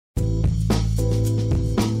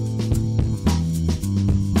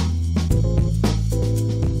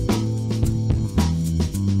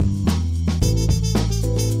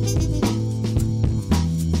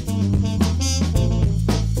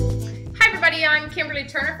I'm Kimberly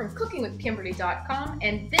Turner from cookingwithkimberly.com,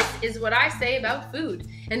 and this is what I say about food.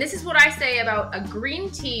 And this is what I say about a green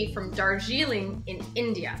tea from Darjeeling in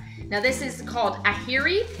India. Now this is called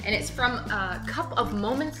Ahiri, and it's from Cup of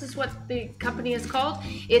Moments is what the company is called.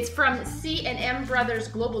 It's from C&M Brothers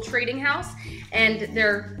Global Trading House, and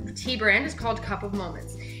their tea brand is called Cup of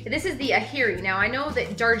Moments. This is the Ahiri. Now I know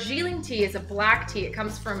that Darjeeling tea is a black tea. It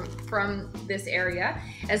comes from this area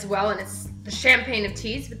as well, and it's the champagne of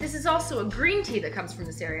teas, but this is also a green tea that comes from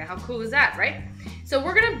this area. How cool is that, right? So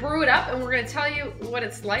we're gonna brew it up and we're gonna tell you what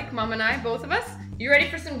it's like, Mom and I, both of us. You ready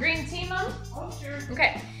for some green tea, Mom? Oh, sure.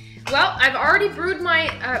 Okay. Well, I've already brewed my,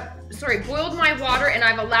 boiled my water, and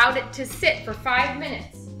I've allowed it to sit for 5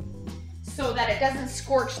 minutes so that it doesn't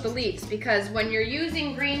scorch the leaves, because when you're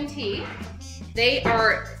using green tea, they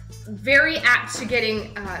are very apt to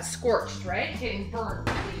getting scorched, right? Getting burned.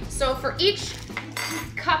 So for each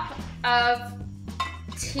cup of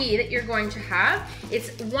tea that you're going to have, it's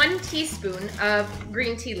 1 teaspoon of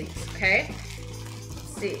green tea leaves, okay?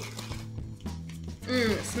 Let's see.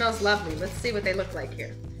 It smells lovely. Let's see what they look like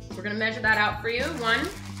here. We're gonna measure that out for you. 1.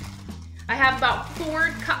 I have about 4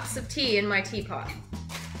 cups of tea in my teapot.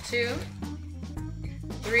 2,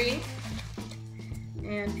 3,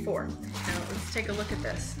 and 4. Now let's take a look at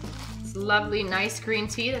this. It's lovely, nice green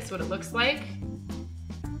tea. That's what it looks like.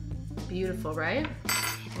 Beautiful, right?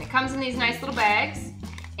 And it comes in these nice little bags.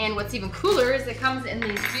 And what's even cooler is it comes in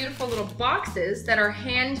these beautiful little boxes that are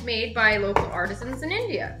handmade by local artisans in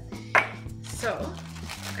India. So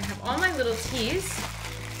I have all my little teas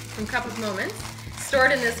from Cup of Moments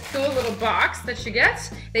stored in this cool little box that you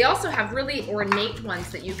get. They also have really ornate ones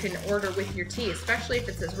that you can order with your tea, especially if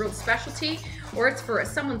it's a real specialty or it's for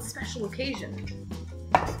someone's special occasion.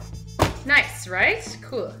 Nice, right?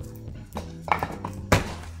 Cool.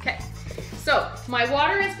 Okay, so my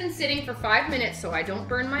water has been sitting for 5 minutes so I don't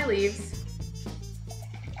burn my leaves.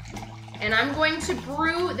 And I'm going to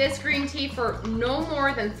brew this green tea for no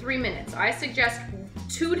more than 3 minutes. I suggest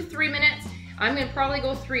 2 to 3 minutes. I'm gonna probably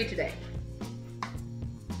go 3 today.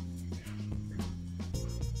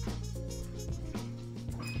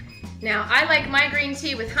 Now, I like my green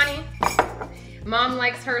tea with honey. Mom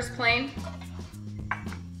likes hers plain.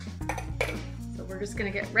 So we're just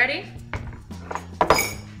gonna get ready.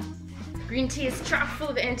 Green tea is chock full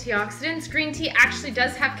of antioxidants. Green tea actually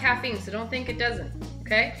does have caffeine, so don't think it doesn't,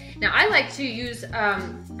 okay? Now, I like to use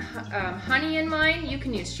honey in mine. You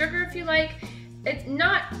can use sugar if you like.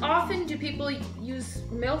 Not often do people use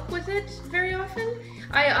milk with it, very often.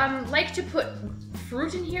 I like to put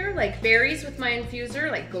fruit in here, like berries with my infuser,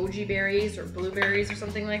 like goji berries or blueberries or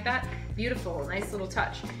something like that. Beautiful, nice little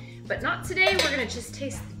touch. But not today, we're gonna just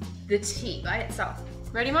taste the tea by itself.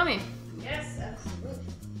 Ready, Mommy? Yes, absolutely.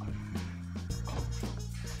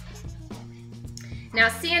 Now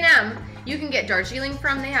C&M, you can get Darjeeling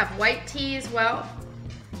from. They have white tea as well.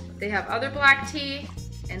 They have other black tea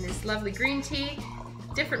and this lovely green tea.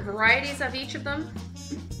 Different varieties of each of them.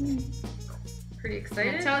 Pretty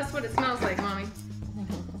excited. Now tell us what it smells like, Mommy.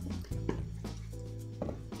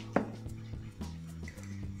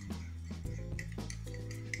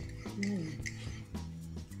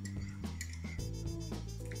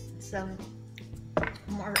 Some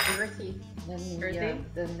more earthy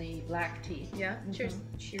than the black tea. Yeah. Cheers.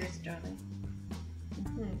 Cheers, darling.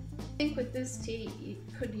 I think with this tea, you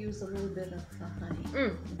could use a little bit of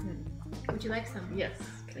honey. Would you like some? Yes,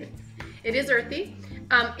 please. It is earthy.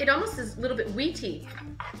 It almost is a little bit wheaty,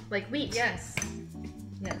 like wheat. Yes.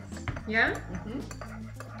 Yes. Yeah?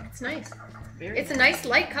 It's nice. Very a nice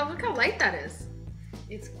light color. Look how light that is.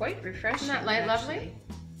 It's quite refreshing. Isn't that light actually. lovely?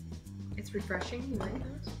 It's refreshing. You like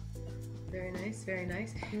that? Very nice, very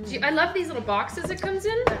nice. I love these little boxes it comes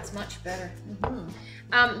in. That's much better.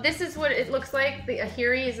 This is what it looks like. The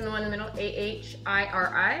Ahiri is in the one in the middle,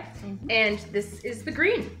 A-H-I-R-I. And this is the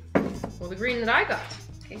green. Well, the green that I got.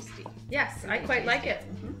 Tasty. Yes, Really I quite like it.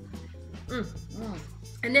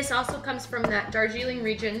 And this also comes from that Darjeeling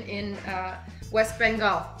region in West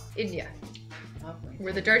Bengal, India. Lovely.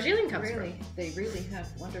 Where the Darjeeling comes from. They really have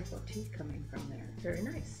wonderful tea coming from there. Very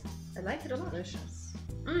nice. I like it a lot. Delicious.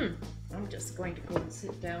 I'm just going to go and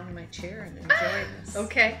sit down in my chair and enjoy this.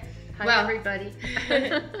 Okay. Hi, everybody.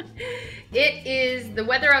 The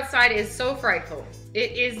weather outside is so frightful.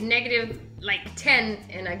 It is negative like 10,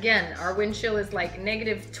 and again, our wind chill is like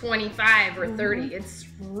negative 25 or 30. It's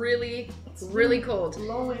really cold.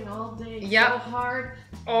 Blowing all day. Yep. So hard.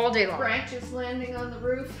 All day long. Branches landing on the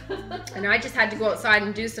roof. And I just had to go outside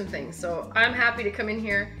and do some things. So I'm happy to come in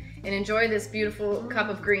here and enjoy this beautiful cup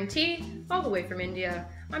of green tea all the way from India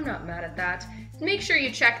I'm not mad at that. Make sure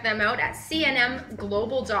you check them out at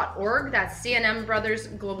cnmglobal.org. That's CNM Brothers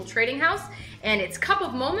Global Trading House. And it's Cup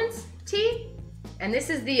of Moments tea. And this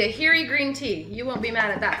is the Ahiri green tea. You won't be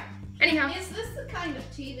mad at that. Anyhow. Is this the kind of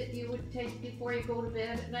tea that you would take before you go to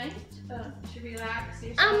bed at night to relax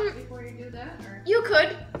yourself before you do that? Or? You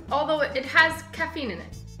could, although it has caffeine in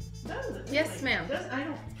it. Does it? Yes, ma'am. I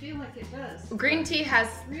don't feel like it does. Green tea has.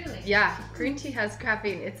 Really? Yeah, green tea has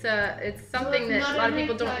caffeine. It's something that a lot of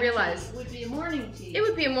people don't realize. It would be a morning tea. It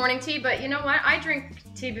would be a morning tea, but you know what? I drink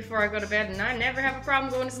tea before I go to bed, and I never have a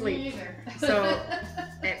problem going to sleep. Me either. So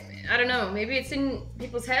I don't know. Maybe it's in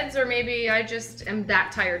people's heads, or maybe I just am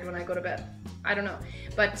that tired when I go to bed. I don't know.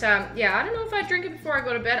 But yeah, I don't know if I drink it before I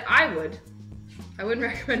go to bed. I would. I wouldn't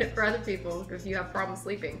recommend it for other people if you have problems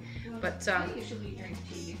sleeping. Well, but I usually drink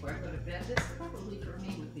tea before I go to bed. This probably for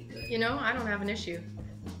me would be good. You know, I don't have an issue.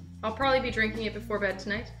 I'll probably be drinking it before bed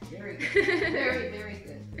tonight. Very good. Very, very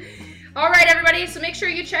good. All right, everybody. So make sure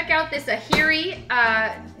you check out this Ahiri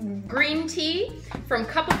green tea from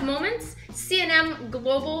Cup of Moments,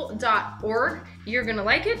 cnmglobal.org. You're going to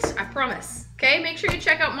like it. I promise. Okay, make sure you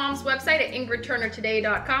check out Mom's website at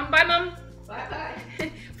ingridturnertoday.com. Bye, Mom.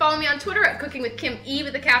 Bye-bye. Follow me on Twitter at Cooking with Kim E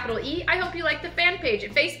with a capital E. I hope you like the fan page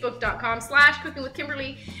at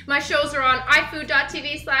facebook.com/cookingwithkimberly. My shows are on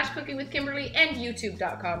ifood.tv/cookingwithkimberly and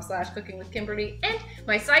youtube.com/cookingwithkimberly. And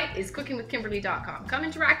my site is cookingwithkimberly.com. Come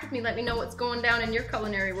interact with me. Let me know what's going down in your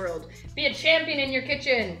culinary world. Be a champion in your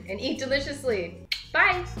kitchen and eat deliciously.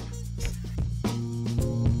 Bye.